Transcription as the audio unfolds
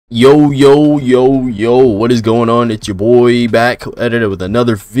Yo, what is going on? It's your boy back at it with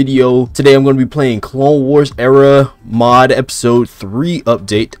another video. Today I'm going to be playing Clone Wars Era Mod Episode 3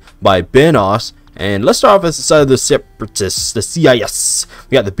 update by Benoz. And let's start off as the side of the Separatists, the CIS.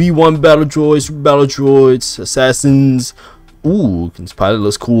 We got the B1 battle droids, super battle droids, assassins. Ooh, this pilot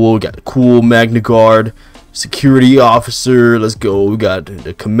looks cool. We got the cool Magna Guard, security officer. Let's go. We got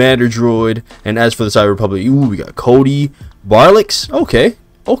the commander droid. And as for the Side Republic, ooh, we got Cody, Barlix.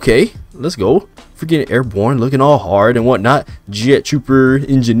 Okay, let's go. Freaking airborne, looking all hard and whatnot. Jet trooper,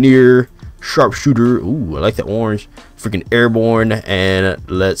 engineer, sharpshooter. Ooh, I like that orange. Freaking airborne, and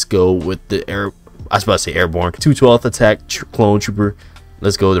let's go with the I was about to say airborne. 212th attack clone trooper.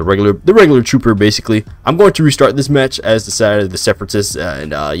 Let's go the regular trooper. Basically, I'm going to restart this match as the side of the Separatists,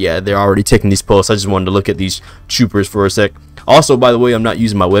 and yeah, they're already taking these posts. I just wanted to look at these troopers for a sec. Also, by the way, I'm not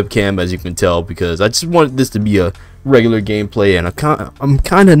using my webcam, as you can tell, because I just wanted this to be a regular gameplay, and I'm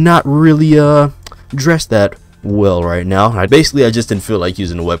kind of not really dressed that well right now. I just didn't feel like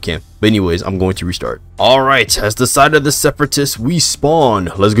using the webcam. But anyways, I'm going to restart. Alright, as the side of the Separatists, we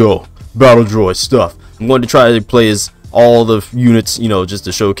spawn. Let's go. Battle droid stuff. I'm going to try to play as all the units, you know, just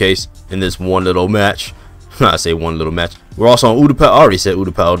to showcase in this one little match. I say one little match. We're also on Utapau. I already said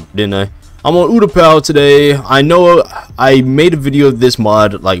Utapau, didn't I? I'm on Utapau today. I know I made a video of this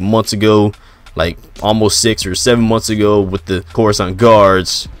mod like months ago, like almost 6 or 7 months ago, with the Coruscant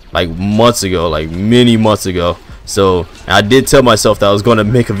guards, like months ago, like many months ago. So I did tell myself that I was going to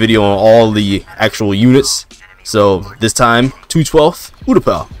make a video on all the actual units. So this time 212th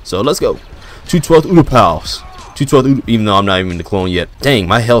Utapau. So let's go. 212th Utapaus. 212th, even though I'm not even the clone yet. Dang,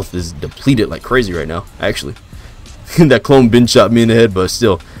 my health is depleted like crazy right now, actually. That clone bin shot me in the head, but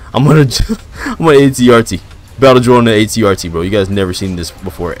still, I'm gonna ATRT. Battle drone to ATRT, bro. You guys never seen this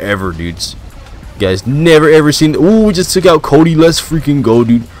before, ever, dudes. You guys never ever seen. Ooh, we just took out Cody. Let's freaking go,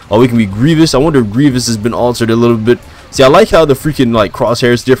 dude. Oh, we can be Grievous. I wonder if Grievous has been altered a little bit. See, I like how the freaking like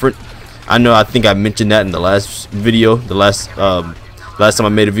crosshair is different. I think I mentioned that in the last video, the last time I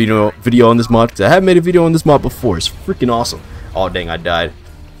made a video on this mod, because I have made a video on this mod before. It's freaking awesome. Oh dang, I died.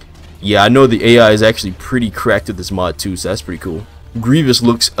 Yeah, I know the AI is actually pretty cracked with this mod too, so that's pretty cool. Grievous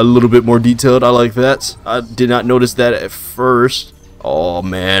looks a little bit more detailed. I like that. I did not notice that at first. Oh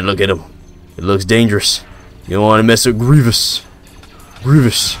man, look at him. It looks dangerous. You don't want to mess with Grievous.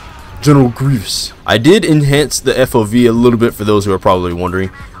 Grievous. General Grievous. I did enhance the FOV a little bit for those who are probably wondering.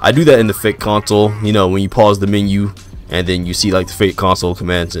 I do that in the fake console, you know, when you pause the menu and then you see like the fake console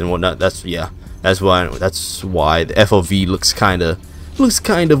commands and whatnot. That's why the FOV looks kind of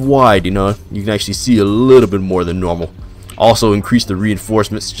wide, you know. You can actually see a little bit more than normal. Also increase the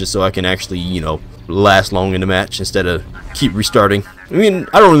reinforcements just so I can actually, you know, last long in the match instead of keep restarting. I mean,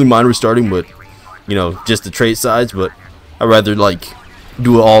 I don't really mind restarting, but you know, just the trade sides, but I'd rather like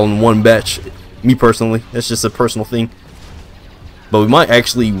do it all in one batch. Me personally, that's just a personal thing. But we might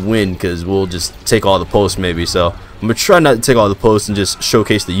actually win because we'll just take all the posts maybe. So I'm gonna try not to take all the posts and just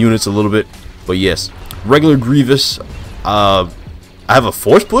showcase the units a little bit. But yes, regular Grievous. I have a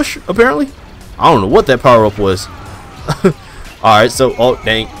force push apparently. I don't know what that power up was. Alright, so oh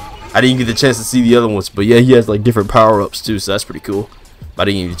dang, I didn't get the chance to see the other ones, but yeah, he has like different power ups too, so that's pretty cool. But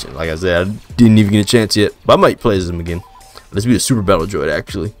I didn't even, like I said, I didn't even get a chance yet, but I might play as him again. Let's be a super battle droid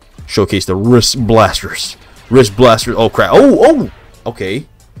actually. Showcase the wrist blasters. Oh crap. Oh okay,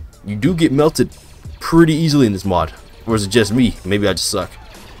 you do get melted pretty easily in this mod, or is it just me? Maybe I just suck.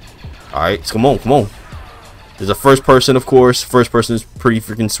 Alright, come on. There's a first person, of course. First person is pretty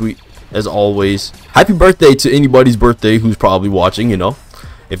freaking sweet, as always. Happy birthday to anybody's birthday who's probably watching, you know.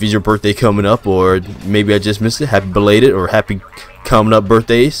 If it's your birthday coming up, or maybe I just missed it, happy belated or happy coming up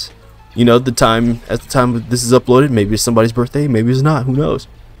birthdays. You know, at the time this is uploaded, maybe it's somebody's birthday, maybe it's not, who knows.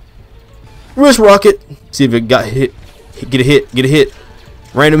 Wrist rocket. See if it got hit. Get a hit.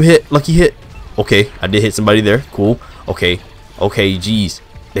 Random hit, lucky hit. Okay, I did hit somebody there. Cool. Okay, jeez.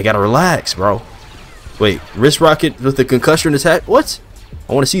 They gotta relax, bro. Wait, wrist rocket with the concussion attack? What?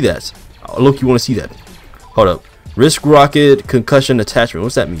 I want to see that. Oh, look, you want to see that? Hold up. Wrist rocket concussion attachment.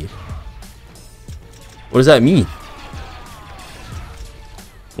 What's that mean? What does that mean?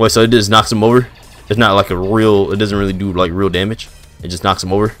 Wait, so it just knocks him over? It's not like a real. It doesn't really do like real damage. It just knocks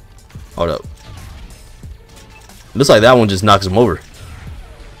him over. Hold up. Looks like that one just knocks him over.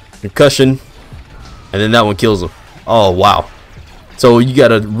 Concussion, and then that one kills him. Oh wow. So you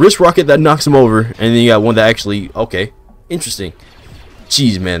got a wrist rocket that knocks him over, and then you got one that actually, okay, interesting.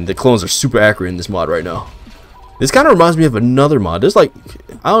 Jeez, man, the clones are super accurate in this mod right now. This kind of reminds me of another mod. There's like,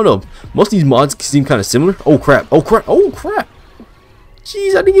 I don't know, most of these mods seem kind of similar. Oh crap.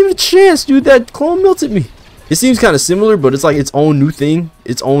 Jeez, I didn't give it a chance, dude. That clone melted me. It seems kind of similar, but it's like its own new thing,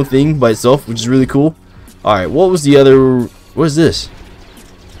 its own thing by itself, which is really cool. All right, what was the other? What is this?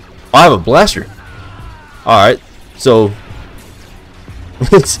 Oh, I have a blaster. All right, so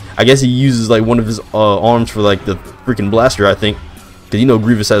I guess he uses like one of his arms for like the freaking blaster, I think, because you know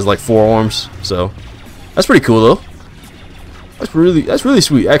Grievous has like 4 arms, so that's pretty cool though. That's really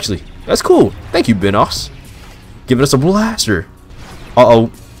sweet, actually. That's cool. Thank you, Benoz, giving us a blaster. Oh,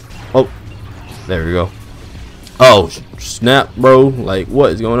 there we go. Oh snap, bro! Like,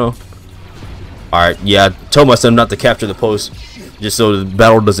 what is going on? All right, yeah, I told my son not to capture the post, just so the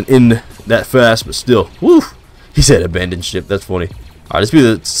battle doesn't end that fast. But still, woo! He said abandoned ship. That's funny. All right, let's be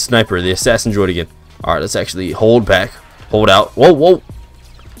the sniper, the assassin droid again. All right, let's actually hold back, hold out. Whoa, whoa.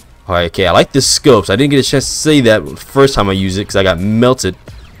 All right, okay, I like the scopes. I didn't get a chance to say that the first time I used it because I got melted.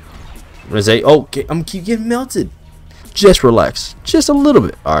 I'm gonna say, okay, I'm gonna keep getting melted. Just relax, just a little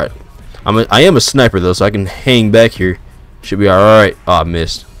bit. All right, I am a sniper though, so I can hang back here. Should be all right. Oh, I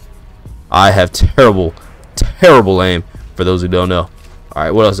missed. I have terrible aim, for those who don't know. All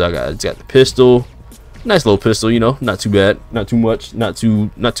right, what else I got? It's got the pistol. Nice little pistol, you know, not too bad, not too much, not too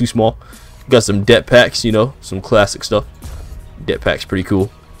small. Got some det packs, you know, some classic stuff. Det packs pretty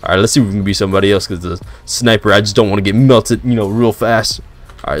cool. All right, let's see if we can be somebody else, because the sniper, I just don't want to get melted, you know, real fast.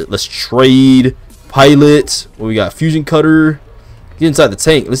 All right, let's trade. Pilot. What we got? Fusion cutter. Get inside the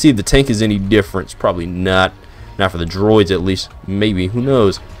tank. Let's see if the tank is any different. Probably not. Not for the droids, at least. Maybe. Who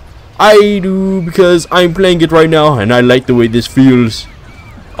knows? I do, because I'm playing it right now, and I like the way this feels.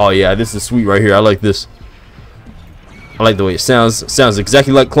 Oh yeah, this is sweet right here. I like this. I like the way it sounds. Sounds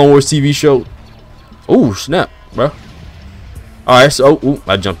exactly like Clone Wars TV show. Oh snap, bro. All right, so ooh,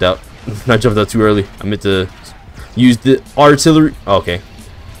 I jumped out. I jumped out too early. I meant to use the artillery. Okay,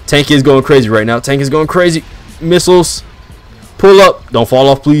 tank is going crazy right now. Tank is going crazy. Missiles. Pull up. Don't fall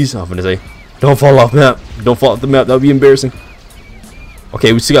off, please. I'm gonna say, don't fall off map. Don't fall off the map. That would be embarrassing.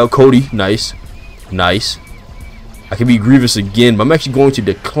 Okay, we still got Cody. Nice. Nice. I can be Grievous again, but I'm actually going to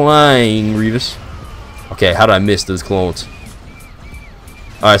decline Grievous. Okay, how did I miss those clones?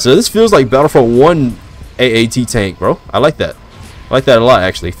 Alright, so this feels like Battlefront 1 AAT tank, bro. I like that. I like that a lot,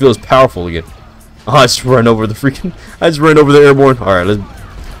 actually. It feels powerful again. Oh, I just ran over the freaking... I just ran over the airborne. Alright, let's...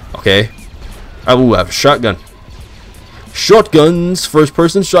 Okay. Ooh, I have a shotgun. Shotguns. First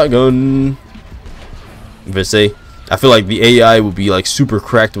person shotgun. I'm gonna say... I feel like the AI would be like super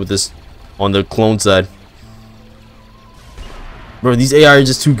cracked with this on the clone side. Bro, these AI are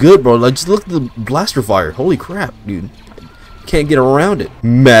just too good, bro. Like, just look at the blaster fire. Holy crap, dude. Can't get around it.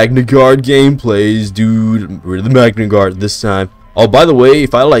 Magna Guard gameplays, dude. We're the Magna Guard this time. Oh, by the way,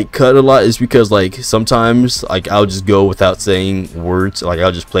 if I like cut a lot, it's because like sometimes like I'll just go without saying words. Like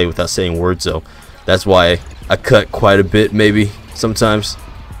I'll just play without saying words. So that's why I cut quite a bit, maybe sometimes.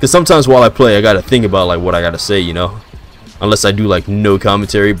 Because sometimes while I play, I gotta think about like what I gotta say, you know. Unless I do like no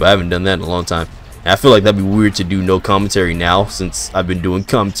commentary, but I haven't done that in a long time. And I feel like that'd be weird to do no commentary now, since I've been doing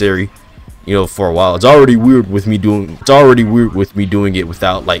commentary, you know, for a while. It's already weird with me doing. It's already weird with me doing it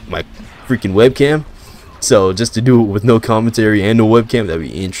without like my freaking webcam. So just to do it with no commentary and no webcam, that'd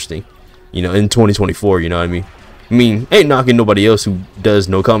be interesting. You know, in 2024, you know what I mean? I mean, ain't knocking nobody else who does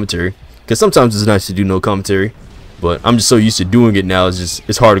no commentary, because sometimes it's nice to do no commentary. But I'm just so used to doing it now.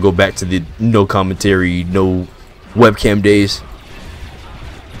 It's hard to go back to the no commentary, no webcam days,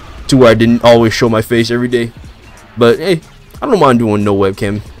 to where I didn't always show my face every day. But hey, I don't mind doing no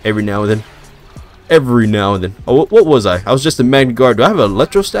webcam every now and then. Every now and then. Oh, what was I? I was just a Magna Guard. Do I have an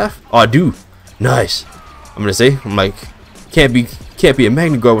electro staff? Oh, I do. Nice. I'm gonna say, I'm like, can't be a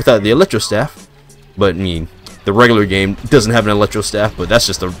Magna Guard without the electro staff. But I mean, the regular game doesn't have an electro staff, but that's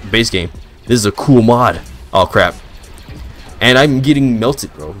just the base game. This is a cool mod. Oh crap. And I'm getting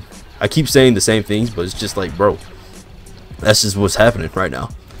melted, bro. I keep saying the same things, but it's just like, bro, that's just what's happening right now.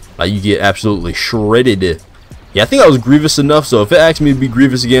 Like, you get absolutely shredded. Yeah, I think I was Grievous enough, so if it asks me to be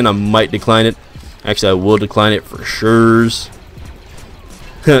Grievous again, I might decline it. Actually, I will decline it for sure.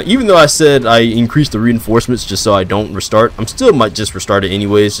 Even though I said I increased the reinforcements just so I don't restart, I'm still might just restart it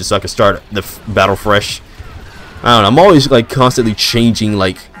anyways, just so I can start the battle fresh. I don't know, I'm always like constantly changing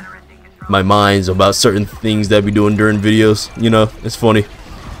like my minds about certain things that I be doing during videos. You know, it's funny.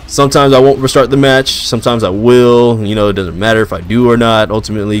 Sometimes I won't restart the match, sometimes I will. You know, it doesn't matter if I do or not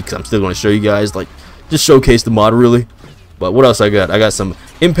ultimately, because I'm still going to show you guys, like, just showcase the mod really. But what else I got? I got some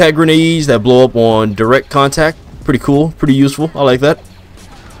impact grenades that blow up on direct contact. Pretty cool, pretty useful. I like that.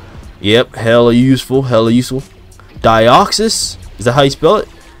 Yep, hella useful, hella useful. Dioxis, is that how you spell it?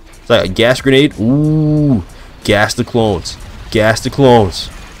 It's like a gas grenade. Ooh, gas the clones, gas the clones.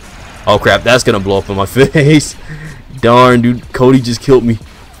 Oh crap, that's gonna blow up in my face. Darn, dude, Cody just killed me.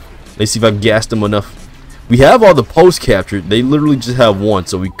 Let's see if I gassed him enough. We have all the posts captured. They literally just have one,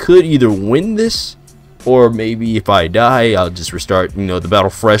 so we could either win this, or maybe if I die, I'll just restart, you know, the battle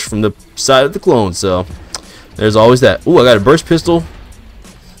fresh from the side of the clone. So there's always that. Ooh, I got a burst pistol.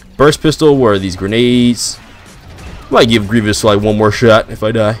 Burst pistol. Where are these grenades? Might give Grievous like one more shot if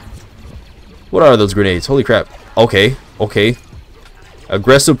I die. What are those grenades? Holy crap. Okay, okay.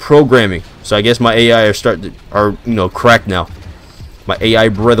 Aggressive programming. So I guess my AI are you know, cracked now. My AI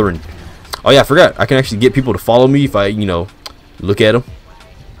brethren. Oh yeah, I forgot. I can actually get people to follow me if I, you know, look at them.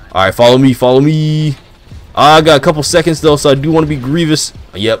 All right, follow me, follow me. I got a couple seconds though, so I do want to be Grievous.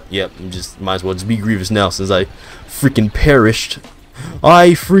 Yep. Just might as well just be Grievous now since I freaking perished. I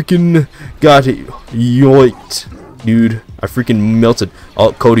freaking got it. Yoinked, dude. I freaking melted.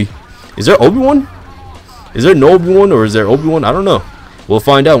 Oh, Cody. Is there Obi-Wan? Is there no Obi-Wan, or is there Obi-Wan? I don't know. We'll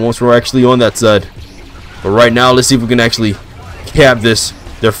find out once we're actually on that side. But right now, let's see if we can actually cap this.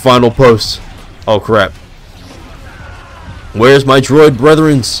 Their final post. Oh crap. Where's my droid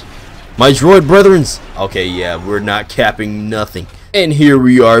brethrens? My droid brethrens. Okay, yeah, we're not capping nothing. And here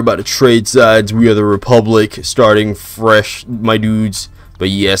we are about to trade sides. We are the Republic, starting fresh, my dudes. But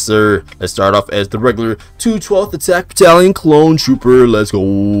yes, sir. Let's start off as the regular 212th Attack Battalion Clone Trooper. Let's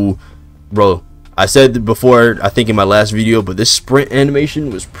go. Bro, I said before, I think in my last video, but this sprint animation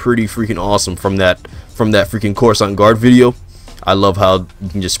was pretty freaking awesome from that freaking Coruscant Guard video. I love how you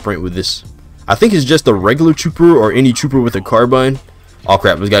can just sprint with this. I think it's just a regular trooper or any trooper with a carbine. Oh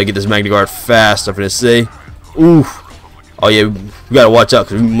crap, we gotta get this Magna Guard fast, I'm gonna say. Oof. Oh yeah, we gotta watch out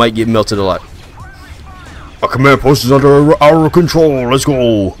because we might get melted a lot. Our command post is under our control, let's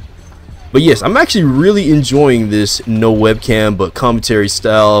go. But yes, I'm actually really enjoying this no webcam but commentary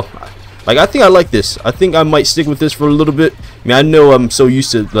style. Like, I think I like this. I think I might stick with this for a little bit. I mean, I know I'm so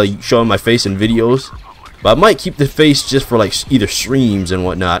used to like showing my face in videos, but I might keep the face just for like either streams and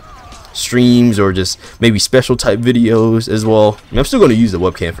whatnot. Streams or just maybe special type videos as well. I mean, I'm still going to use the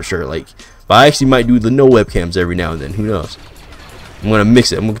webcam for sure. Like, but I actually might do the no webcams every now and then. Who knows? I'm going to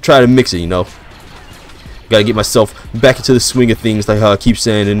mix it. I'm going to try to mix it, you know. Got to get myself back into the swing of things, like how I keep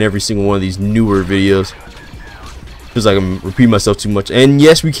saying in every single one of these newer videos. Feels like I'm repeating myself too much. And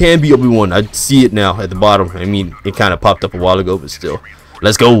yes, we can be Obi-Wan. I see it now at the bottom. I mean, it kind of popped up a while ago, but still.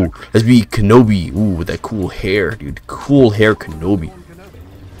 Let's go. Let's be Kenobi. Ooh, with that cool hair, dude. Cool hair Kenobi.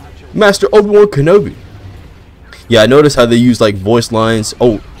 Master Obi-Wan Kenobi. Yeah, I noticed how they use like voice lines.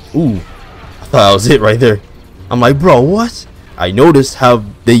 Oh, ooh. I thought that was it right there. I'm like, bro, what? I noticed how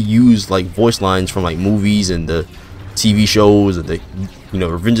they use like voice lines from like movies and the TV shows and the, you know,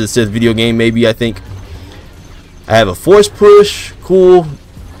 Revenge of the Sith video game, maybe, I think. I have a force push. Cool.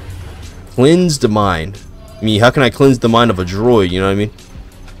 Cleanse the mind. I mean, how can I cleanse the mind of a droid, you know what I mean?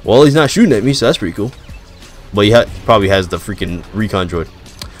 Well, he's not shooting at me, so that's pretty cool. But he probably has the freaking recon droid.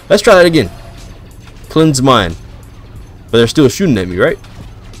 Let's try that again. Cleanse mind. But they're still shooting at me, right?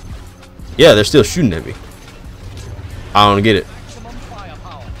 Yeah, they're still shooting at me. I don't get it.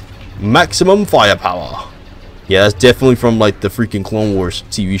 Maximum firepower. Yeah, that's definitely from like the freaking Clone Wars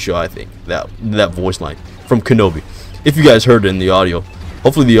TV show, I think. That voice line from Kenobi. If you guys heard it in the audio.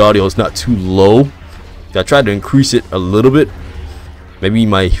 Hopefully the audio is not too low. I tried to increase it a little bit. Maybe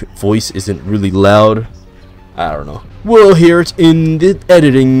my voice isn't really loud. I don't know. We'll hear it in the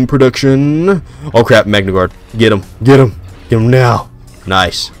editing production. Oh crap, Magna Guard. Get him. Get him. Get him now.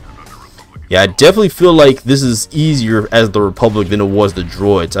 Nice. Yeah, I definitely feel like this is easier as the Republic than it was the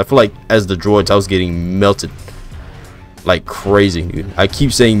droids. I feel like as the droids I was getting melted like crazy, dude. I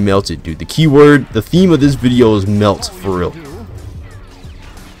keep saying melted, dude. The keyword, the theme of this video is melt, for real.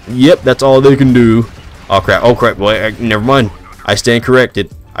 Yep, that's all they can do. Oh crap, boy, never mind. I stand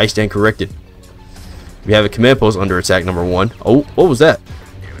corrected. I stand corrected. We have a command post under attack number 1. Oh, what was that?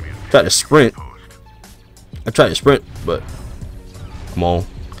 Tried to sprint. I tried to sprint, but come on.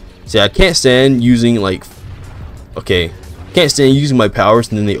 See, I can't stand using like, okay, can't stand using my powers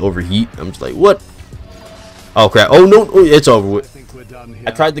and then they overheat. I'm just like, what? Oh crap! Oh no, oh, it's over with.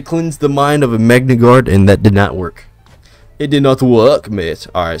 I tried to cleanse the mind of a Magna Guard and that did not work. It did not work, mate.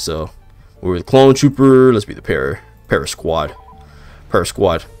 All right, so we're the clone trooper. Let's be the para squad.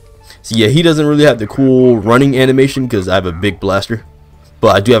 So yeah, he doesn't really have the cool running animation because I have a big blaster,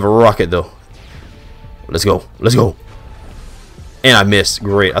 but I do have a rocket though. Let's go. Let's go. And I missed.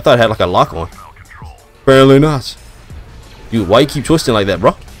 Great. I thought I had like a lock on. Apparently not. Dude, why you keep twisting like that,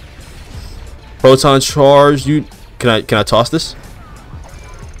 bro? Proton charge, dude. Can I toss this?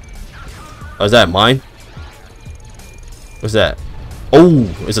 Oh, is that mine? What's that? Oh,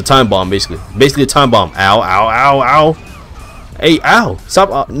 it's a time bomb, basically. Basically a time bomb. Ow, ow, ow, ow. Hey, ow.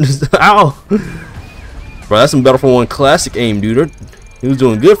 Stop. Ow. Bro, that's some Battlefront 1 classic aim, dude. He was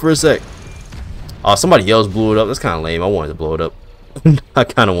doing good for a sec. Oh, somebody else blew it up. That's kind of lame. I wanted to blow it up. I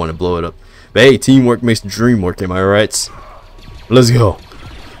kind of want to blow it up. But hey, teamwork makes the dream work. Am I right? Let's go.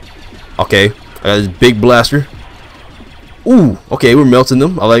 Okay, I got this big blaster. Ooh, okay, we're melting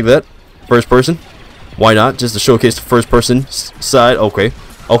them. I like that. First person. Why not? Just to showcase the first person side. Okay.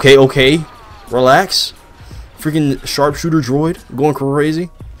 Okay. Relax. Freaking sharpshooter droid going crazy.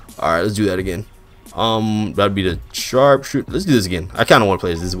 Alright, let's do that again. That'd be the sharpshooter. Let's do this again. I kind of want to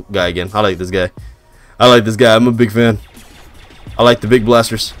play as this guy again. I like this guy. I'm a big fan. I like the big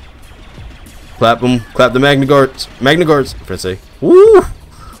blasters. Clap them. Clap the Magna Guards. I'm gonna say. Woo!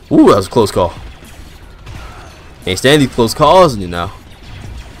 Ooh, that was a close call. Can't stand these close calls, you know.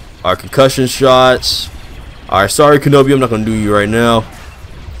 Our concussion shots. Alright, sorry Kenobi, I'm not gonna do you right now.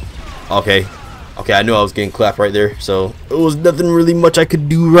 Okay, I knew I was getting clapped right there, so it was nothing really much I could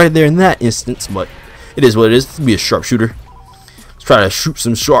do right there in that instance, but it is what it is. Let's be a sharpshooter. Let's try to shoot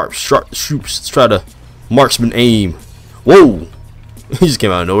some sharp shoots. Let's try to marksman aim. Whoa! He just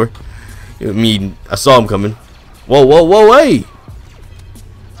came out of nowhere. I mean, I saw him coming. Whoa, hey!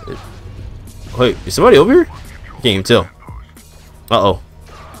 Wait, is somebody over here? I can't even tell. Uh-oh.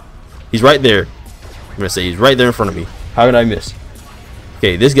 He's right there. I'm gonna say he's right there in front of me. How did I miss?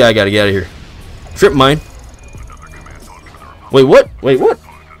 Okay, this guy gotta get out of here. Trip mine. Wait, what?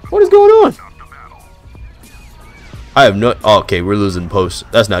 What is going on? I have no... Oh, okay, we're losing post.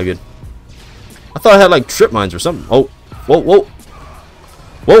 That's not good. I thought I had like trip mines or something. Oh, whoa.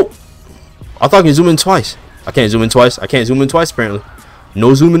 I thought I could zoom in twice. I can't zoom in twice. Apparently.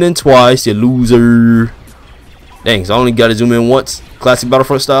 No zooming in twice, you loser. Dang, so I only gotta zoom in once. Classic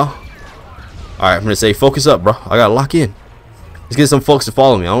Battlefront style. Alright, I'm gonna say focus up, bro. I gotta lock in. Let's get some folks to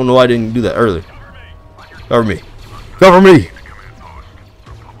follow me. I don't know why I didn't do that earlier. Cover me.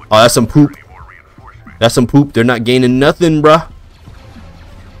 Oh, that's some poop. They're not gaining nothing, bruh.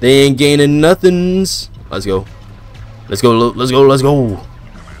 They ain't gaining nothings. Let's go.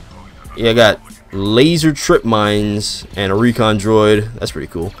 Yeah, I got laser trip mines and a recon droid. That's pretty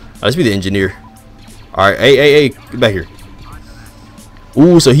cool. Let's be the engineer. Alright, hey, get back here.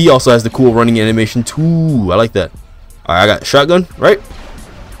 Ooh, so he also has the cool running animation too. I like that. Alright, I got shotgun, right?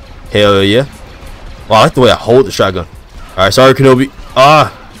 Hell yeah. Wow, I like the way I hold the shotgun. Alright, sorry Kenobi.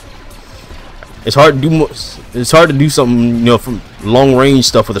 It's hard to do something, you know, from long range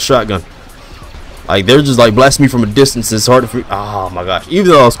stuff with a shotgun. Like they're just like blasting me from a distance. It's hard to. Oh my gosh!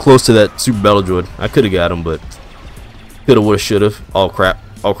 Even though I was close to that super battle droid, I could have got him, but coulda, woulda, shoulda. Oh crap!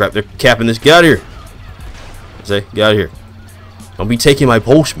 They're capping this. Get out of here! Say, get out of here! Don't be taking my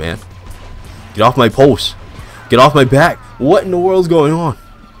post, man. Get off my post. Get off my back. What in the world is going on?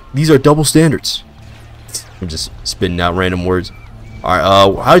 These are double standards. I'm just spitting out random words. All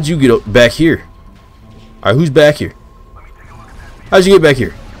right. How'd you get back here? All right, who's back here? How'd you get back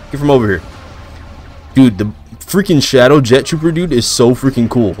here? Get from over here. Dude, the freaking Shadow Jet Trooper dude is so freaking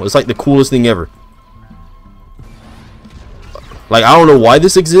cool. It's like the coolest thing ever. Like, I don't know why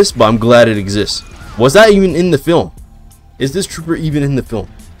this exists, but I'm glad it exists. Was that even in the film? Is this trooper even in the film?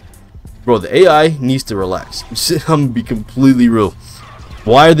 Bro, the AI needs to relax. I'm gonna be completely real.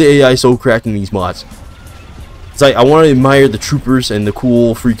 Why are the AI so cracked in these mods? It's like, I want to admire the troopers and the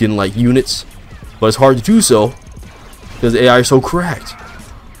cool freaking, like, units. But it's hard to do so because the AI is so cracked.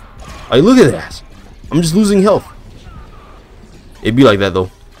 Like, look at that. I'm just losing health. It'd be like that though.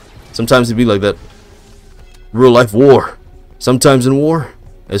 Sometimes it'd be like that. Real life war. Sometimes in war,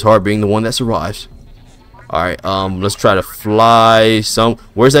 it's hard being the one that survives. Alright, let's try to fly some.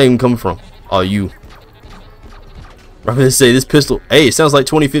 Where's that even coming from? Oh, you. I'm gonna say this pistol. Hey, it sounds like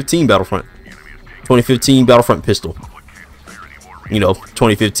 2015 Battlefront. 2015 Battlefront pistol. You know,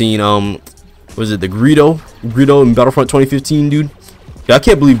 2015, was it the Greedo in Battlefront 2015, dude? I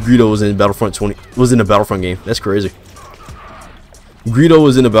can't believe Greedo was in Battlefront a Battlefront game. That's crazy. Greedo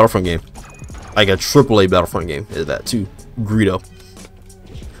was in a Battlefront game. Like a AAA Battlefront game is that too. Greedo.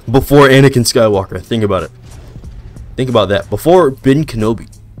 Before Anakin Skywalker. Think about it. Think about that. Before Ben Kenobi.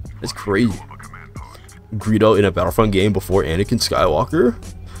 That's crazy. Greedo in a Battlefront game before Anakin Skywalker.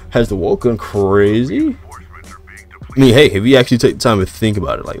 Has the world gone crazy? I mean, hey, if you actually take the time to think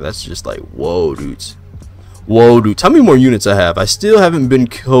about it, like, that's just like, whoa, dudes. Whoa, dude. How many more units I have? I still haven't been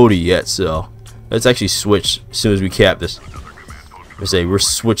Cody yet, so let's actually switch as soon as we cap this. Let's say we're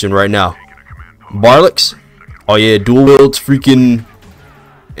switching right now. Barlocks. Oh yeah, dual wields freaking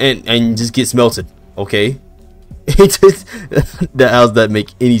and just gets melted. Okay. How's that make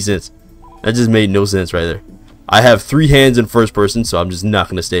any sense? That just made no sense right there. I have 3 hands in first person, so I'm just not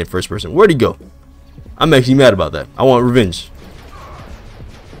gonna stay in first person. Where'd he go? I'm actually mad about that. I want revenge.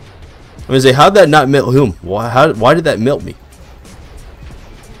 I'm gonna say, how'd that not melt him? Why did that melt me?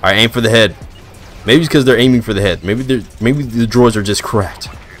 Alright, aim for the head. Maybe it's because they're aiming for the head. Maybe the droids are just cracked.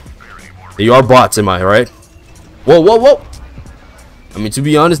 They are bots, am I right? Whoa, whoa, whoa! I mean, to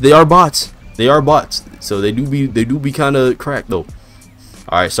be honest, they are bots. They are bots. So they do be kind of cracked though.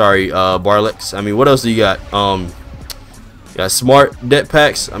 All right, sorry, Barlex. I mean, what else do you got? You got smart det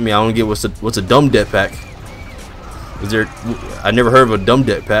packs. I mean, I don't get what's a dumb det pack. Is there? I never heard of a dumb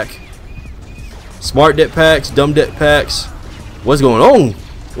det pack. Smart det packs, dumb det packs. What's going on?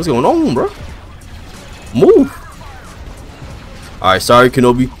 What's going on, bro? Move. All right, sorry,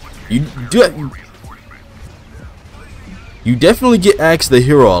 Kenobi. You definitely get asked the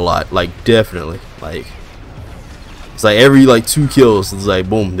hero a lot. Like, definitely. Like, it's like every like 2 kills, it's like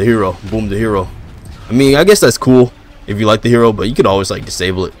boom, the hero, boom, the hero. I mean, I guess that's cool if you like the hero, but you could always like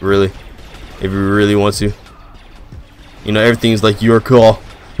disable it, really, if you really want to. You know, everything's like your call.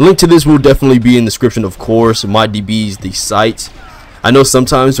 Link to this will definitely be in the description, of course. ModDB's the site. I know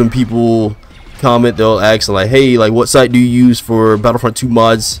sometimes when people comment, they'll ask like, hey, like, what site do you use for Battlefront 2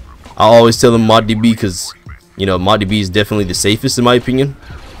 mods? I always tell them ModDB, because you know, ModDB is definitely the safest in my opinion.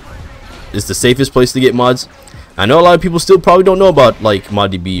 It's the safest place to get mods. I know a lot of people still probably don't know about like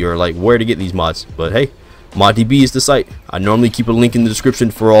ModDB or like where to get these mods, but hey, ModDB is the site. I normally keep a link in the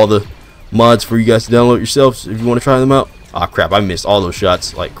description for all the mods for you guys to download yourselves if you want to try them out. Ah, crap, I missed all those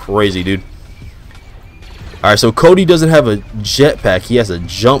shots like crazy, dude. Alright, so Cody doesn't have a jetpack, he has a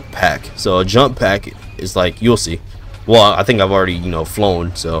jump pack. So a jump pack is like, you'll see. Well, I think I've already, you know,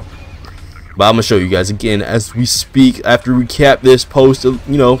 flown, so. But I'm gonna show you guys again as we speak after we cap this post. You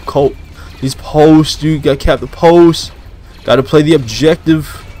know, these posts, dude. Gotta cap the post. Gotta play the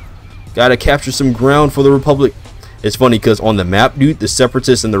objective. Gotta capture some ground for the Republic. It's funny because on the map, dude, the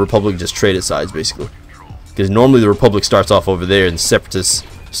Separatists and the Republic just traded sides basically. Because normally the Republic starts off over there and the Separatists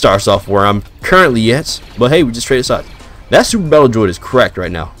starts off where I'm currently at. But hey, we just traded sides. That Super Battle Droid is cracked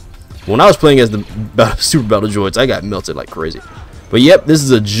right now. When I was playing as the Super Battle Droids, I got melted like crazy. But yep, this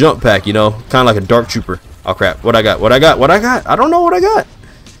is a jump pack, you know, kind of like a Dark Trooper. Oh crap, what I got? What I got? What I got? I don't know what I got.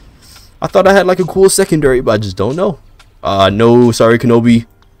 I thought I had like a cool secondary, but I just don't know. No, sorry, Kenobi.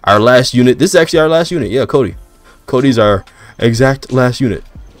 Our last unit. This is actually our last unit. Yeah, Cody. Cody's our exact last unit.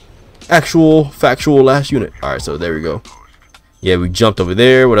 Actual, factual last unit. All right, so there we go. Yeah, we jumped over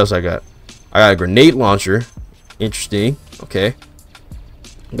there. What else I got? I got a grenade launcher. Interesting. Okay.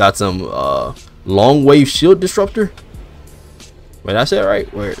 Got some long wave shield disruptor. Wait, I said it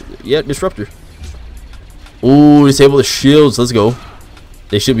right? Where? Yeah, disruptor. Ooh, disable the shields. Let's go.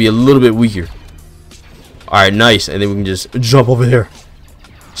 They should be a little bit weaker. Alright, nice. And then we can just jump over there.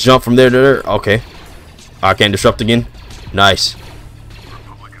 Jump from there to there. Okay. I can't disrupt again. Nice.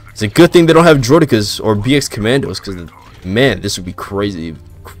 It's a good thing they don't have Droidicas or BX Commandos, because, man, this would be crazy.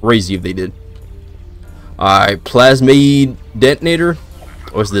 Crazy if they did. Alright, Plasmade Detonator.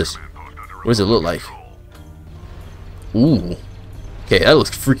 What's this? What does it look like? Ooh. Okay, that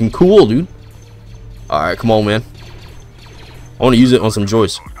looks freaking cool, dude. Alright, come on, man. I want to use it on some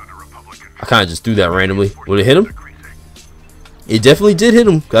droids. I kind of just threw that randomly. Would it hit him? It definitely did hit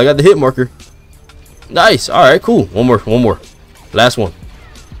him. I got the hit marker. Nice. Alright, cool. One more. Last one.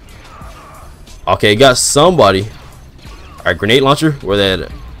 Okay, got somebody. Alright, grenade launcher. Where they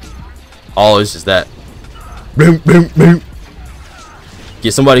at? Oh, it's just that. Boom, boom, boom.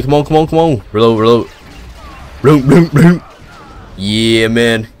 Get somebody. Come on. Reload. Boom. Yeah,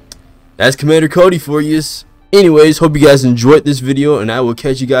 man. That's Commander Cody for you. Anyways, hope you guys enjoyed this video, and I will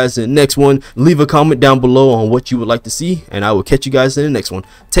catch you guys in the next one. Leave a comment down below on what you would like to see, and I will catch you guys in the next one.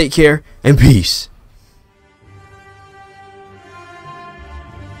 Take care and peace.